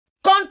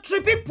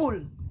country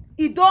people,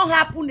 it don't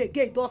happen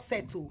again, it don't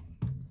settle.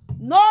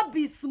 No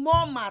be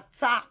small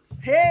matter.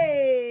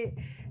 Hey,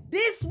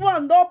 this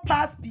one don't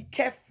pass, be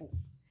careful.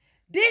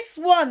 This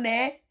one,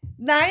 now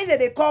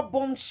they call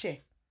bombshell.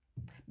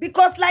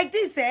 Because like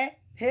this,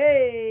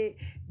 hey,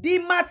 the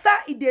matter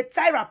is the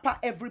tie wrapper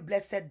every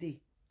blessed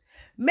day.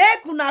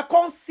 Make una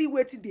come see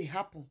wetin dey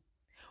happen.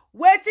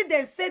 Wetin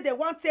dem say they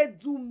want to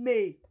do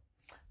May.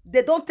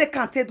 They don't take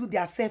and do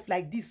themselves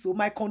like this, so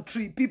my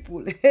country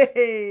people.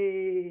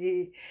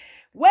 When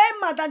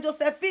Madam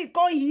Josephine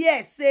come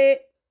here say,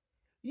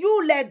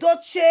 you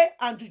Edochie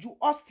and Judy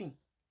Austin,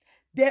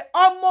 they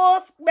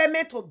almost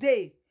payment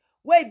today.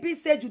 Where be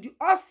say Judy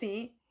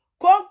Austin,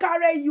 come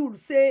carry you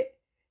say,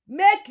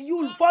 make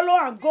you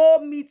follow and go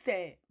meet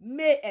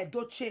May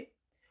Edochie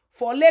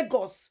for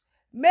Lagos.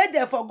 May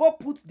they for go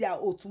put their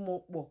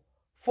automobile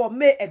for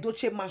May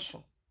Edochie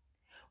mansion.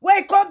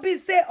 Where come be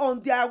say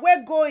on their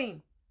way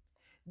going,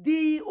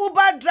 the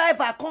Uber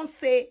driver can't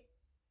say,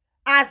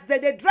 as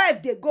they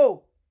drive they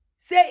go,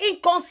 say he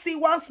can't see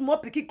one small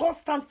pikin can't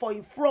stand for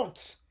in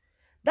front.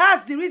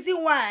 That's the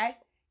reason why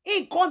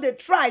he can't they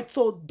try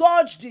to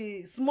dodge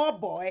the small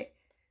boy.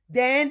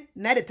 Then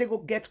now they go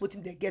get what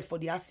they get for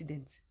the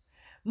accident.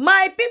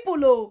 My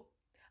people, oh,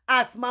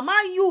 as Mama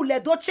you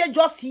Edochie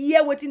just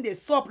hear waiting they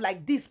sup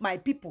like this, my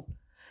people.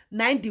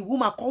 Now the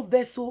woman come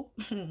vessel.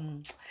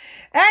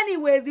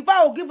 Anyways, before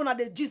I will give on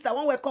the gist, I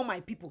want to welcome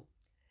my people.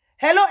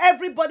 Hello,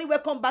 everybody.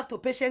 Welcome back to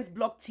Patience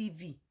Blog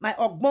TV. My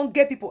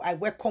Ogbonge people, I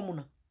welcome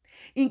you.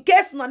 In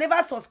case you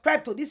never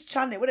subscribe to this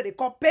channel, what they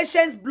call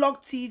Patience Blog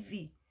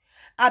TV,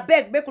 I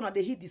beg, make una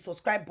hit the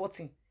subscribe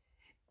button.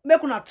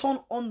 Make una turn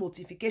on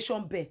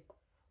notification bell.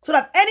 So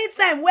that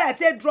anytime where I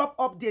take drop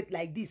update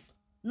like this,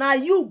 now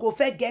you go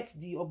first get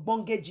the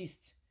Ogbonge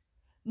gist.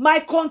 My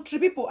country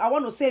people, I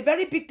want to say a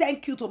very big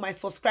thank you to my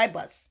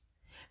subscribers.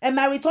 And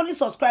my returning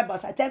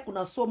subscribers, I thank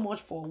you so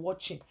much for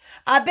watching.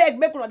 I beg,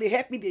 make una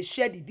help me, they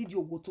share the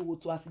video to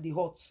as the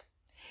hot.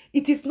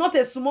 It is not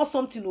a small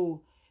something.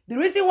 Oh. The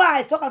reason why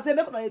I talk and say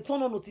make una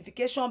turn on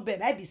notification bell,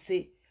 I be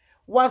say,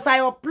 once I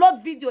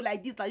upload video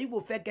like this, now you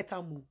go first get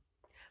them.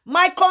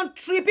 My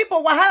country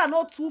people, wahala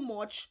not too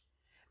much.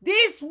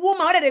 This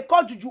woman, what they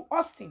call Judy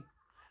Austin,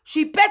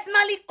 she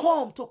personally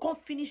come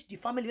finish the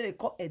family what they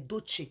call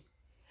Edochie.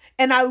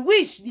 And I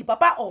wish the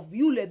papa of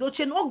you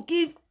Edochie not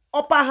give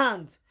upper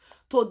hand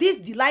to this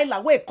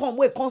Delilah where come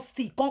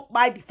still come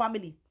by the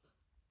family.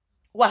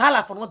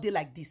 Wahala for not day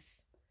like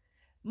this.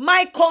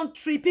 My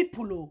country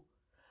people, oh,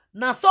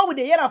 now so with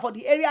the hear for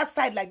the area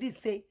side like this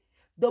say,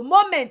 the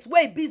moment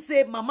where it be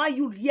say Mama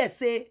Yul yes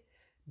say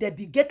they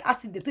be get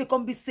accident, they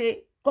come be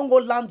say come go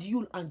land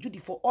Yul and Judy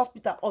for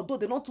hospital, although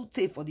they not too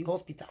take for the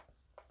hospital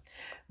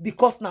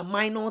because na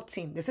minor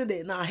thing. They say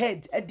they na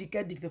head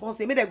they come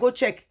say make they go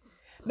check,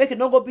 make it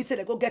not go be say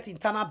they go get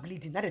internal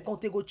bleeding. Now they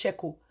can't go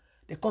check. Oh,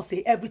 they can't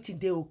say everything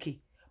they okay.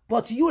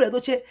 But you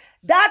Edochie,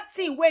 that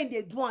thing when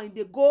they do and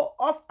they go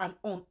off and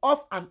on.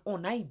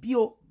 I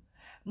be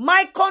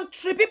my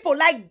country people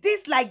like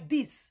this.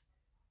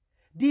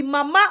 The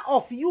mama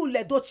of you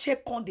Edochie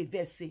con the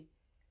verse.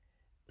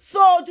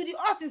 So Judy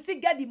Austin still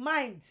get the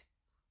mind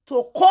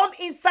to come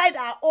inside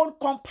our own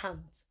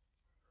compound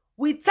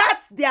without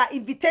their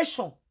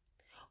invitation.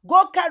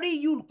 Go carry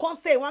you, come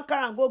say one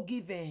car and go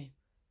give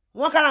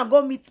one car and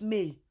go meet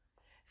me.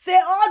 Say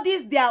all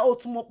this their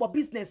automobile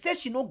business. Say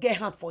she no get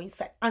hand for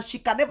inside. And she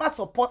can never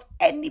support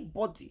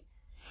anybody.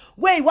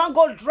 When you want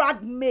go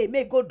drag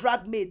May go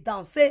drag May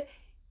down. Say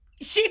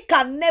she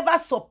can never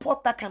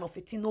support that kind of a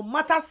thing. No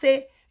matter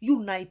say you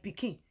na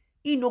pikin,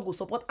 he no go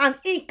support. And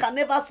he can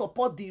never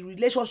support the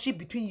relationship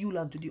between you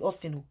and Judy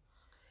Austin.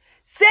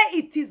 Say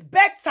it is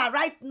better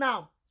right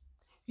now.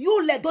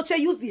 You Edochie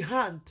use the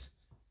hand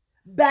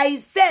by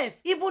itself.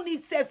 Even if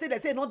self say they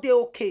say no they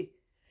okay.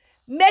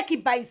 Make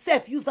it by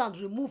itself, use and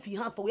remove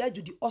your hand for where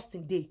Judy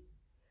Austin day.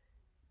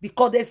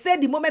 Because they say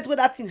the moment where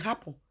that thing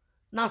happen,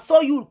 now so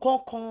you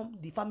come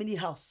the family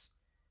house.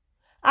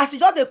 As you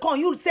just they come,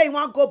 you say you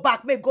want to go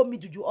back, may go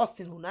meet Judy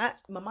Austin. Now,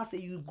 Mama say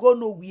you go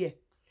nowhere.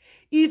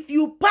 If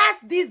you pass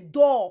this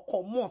door,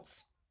 come out,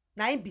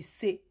 now it be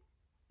say,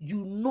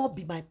 you not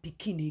be my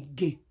pikin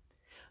again.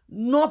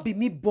 Not be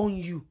me born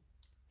you.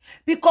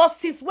 Because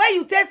since where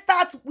you take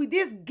start with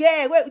this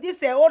girl, with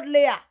this old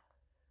layer,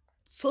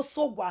 so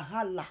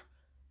wahala.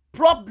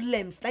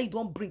 Problems now you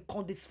don't bring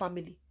on this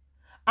family.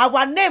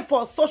 Our name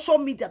for social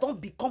media don't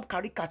become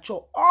caricature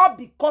all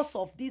because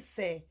of this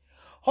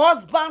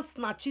husband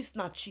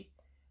snatchy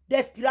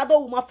desperado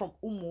woman from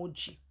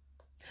Umoji.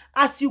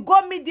 As you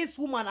go meet this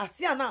woman, I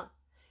see her now.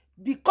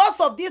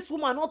 Because of this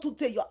woman, not to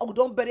tell you,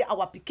 don't bury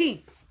our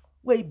pikin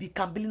where you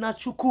become Belina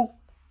Chuku.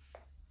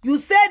 You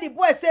say the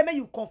boy say may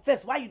you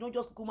confess. Why you don't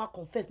just come and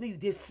confess? May you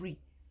dey free.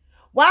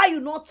 Why you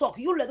not talk?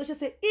 You Edochie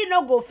say he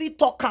no go fit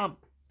talk am.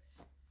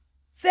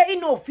 Say he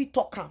no fit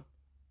talk am.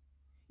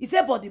 He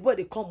say but the boy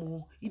they come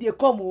oh, he dey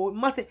come oh.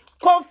 Mama say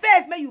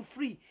confess may you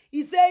free.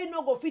 He say he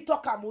no go fit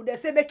talk am oh. They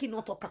say make he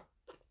not talk am.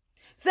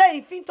 Say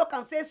if he talk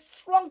am, say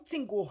strong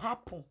thing go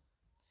happen.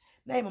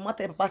 Now mama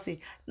tell papa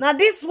say now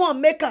this one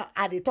make her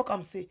I dey talk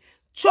am say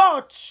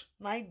church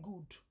na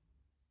good.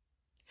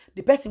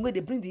 The person where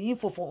they bring the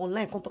info for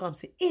online come talk am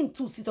say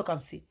into see talk am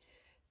say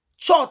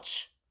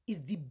church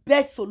is the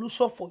best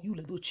solution for you,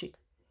 Edochie.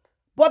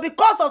 But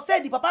because of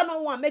say the papa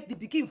no want make the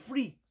pikin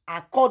free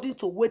according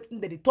to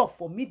wetin they talk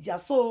for media,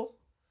 so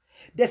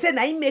they say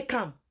na him make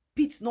am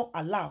Pete not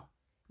allow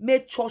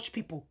make church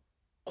people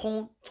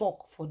come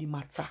talk for the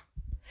matter.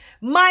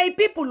 My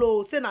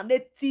people say na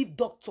native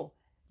doctor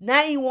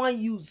na him wan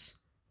use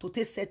to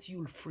take set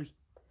you free.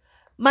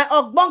 My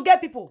ogbonge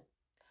people,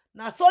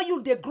 now so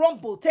you dey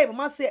grumble tell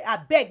mama say I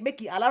beg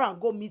make it allow am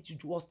go meet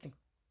Judy Austin.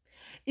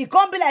 It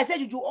can't be like say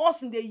Judy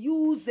Austin they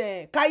use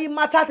carry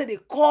matter till they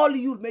call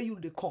you, make you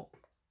they come.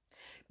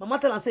 Mama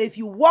tell am say if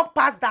you walk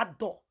past that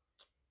door,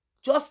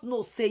 just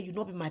know say you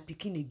not be my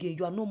pikin again.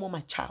 You are no more my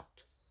child.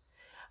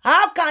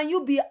 How can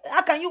you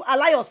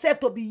allow yourself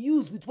to be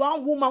used with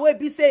one woman where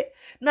be say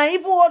now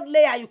even old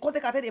layer you can't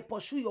take her they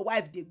pursue your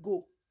wife they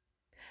go.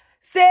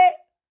 Say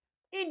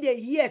in the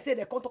year say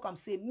they come talk am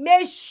say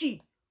may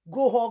she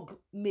go hug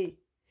me.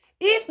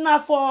 If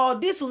not for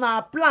this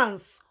una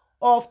plans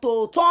of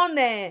to turn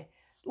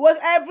well,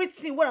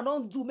 everything what I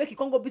don't do make it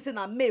come go be say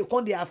na me you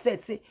come dey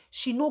affect say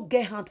she no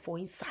get hand for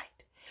inside.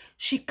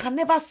 She can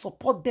never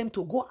support them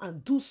to go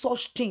and do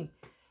such thing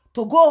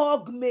to go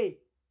hug me.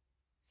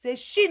 Say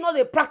she know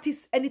they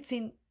practice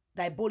anything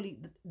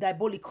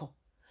diabolical.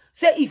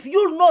 Say if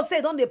you know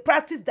say don't they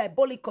practice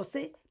diabolical,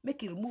 say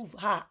make it remove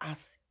her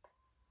as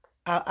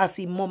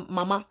a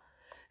mama.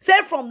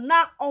 Say from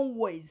now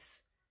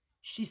onwards,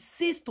 she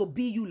ceased to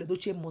be you,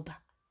 Edochie mother.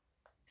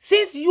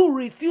 Since you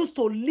refuse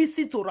to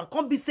listen to her,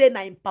 come be say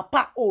na in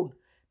papa own,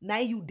 now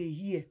you dey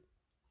hear.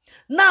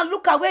 Now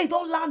look at where he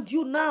don't land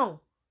you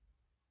now.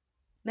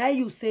 Now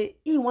you say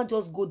he want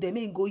just go there,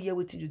 may go here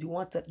with you. Do you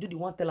want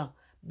tell him,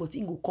 but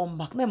he go come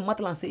back. Now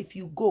matter and say if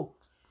you go,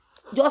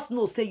 just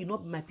know say you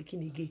not be my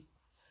pikin again.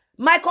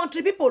 My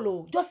country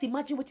people, just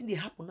imagine what they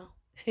happen now.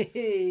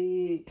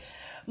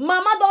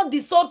 Mama don't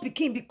disown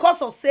pikin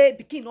because of say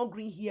pikin not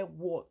green here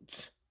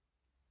what.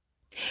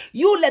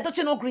 You let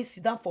Edochie no green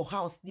sit down for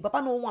house. The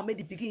papa no want make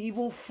the pikin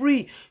even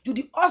free.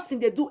 Judy Austin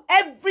they do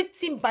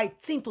everything by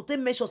thing to take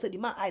measure say the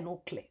man eye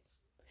no clear.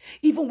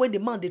 Even when the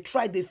man they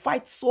try, they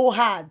fight so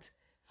hard.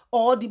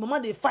 Or the mama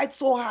they fight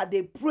so hard,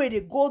 they pray, they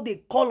go, they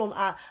call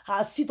on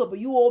her seat up,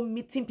 you all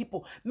meeting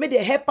people. May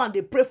they help and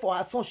they pray for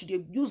her son. She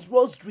they use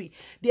rosary.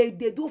 They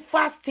do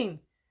fasting.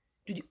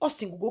 Judy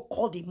Austin will go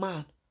call the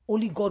man.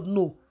 Only God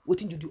know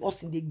what in Judy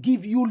Austin they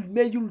give you,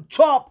 may you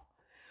chop.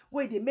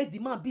 Where they make the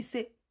man be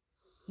say,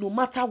 no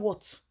matter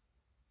what.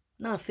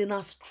 Now say now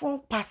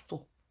strong pastor.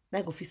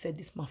 Now go fit set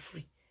this man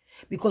free.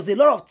 Because a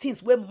lot of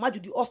things where Mama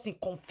Judy Austin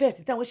confessed,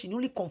 the time when she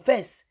newly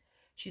confessed,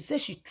 she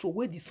said she throw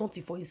away the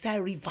something for inside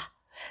river.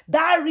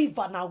 That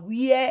river now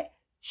where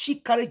she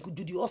carried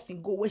Judy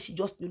Austin go where she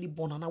just newly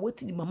born. And I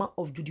waited the mama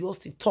of Judy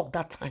Austin talk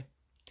that time.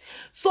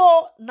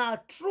 So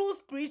now true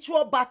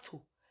spiritual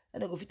battle.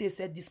 And I go fit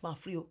said this man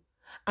free.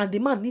 And the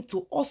man need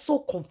to also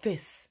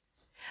confess.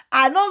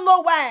 I don't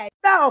know why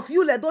that of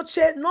you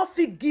Edochie not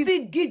fit give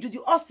Judy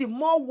Austin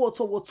more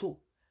water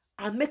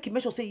and make him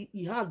make sure say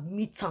he hand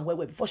meet am well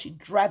before she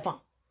drive him.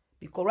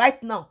 Because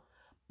right now,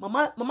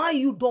 mama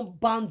you don't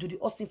ban Judy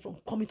Austin from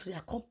coming to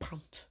their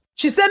compound.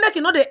 She say make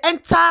you know they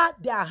enter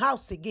their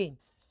house again.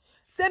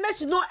 Say make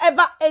she not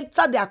ever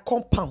enter their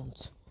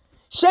compound.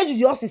 She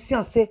Judy Austin see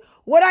and say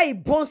whether he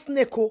born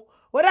snake or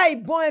whether he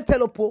born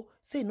antelope,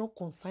 say no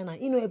consign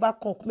and he no ever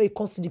come make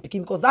come see the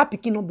pikin because that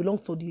pikin don't belong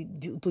to the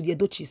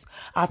Edochie's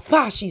as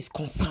far as she is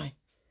concerned.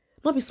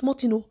 Not be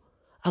smart, you know.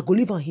 I go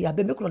leave on here. I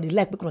bet make one the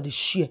like, make one the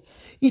share.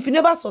 If you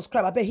never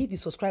subscribe, I bet hit the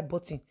subscribe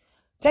button.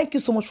 Thank you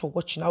so much for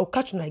watching. I will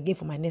catch you again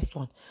for my next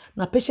one.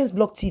 Now, Patience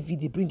Blog TV,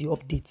 they bring the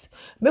updates.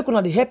 Make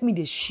one they help me,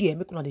 they share.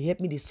 Make one they help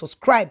me, they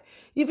subscribe.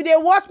 If they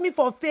watch me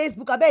for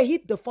Facebook, I bet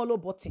hit the follow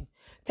button.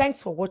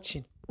 Thanks for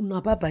watching.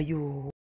 Bye bye you.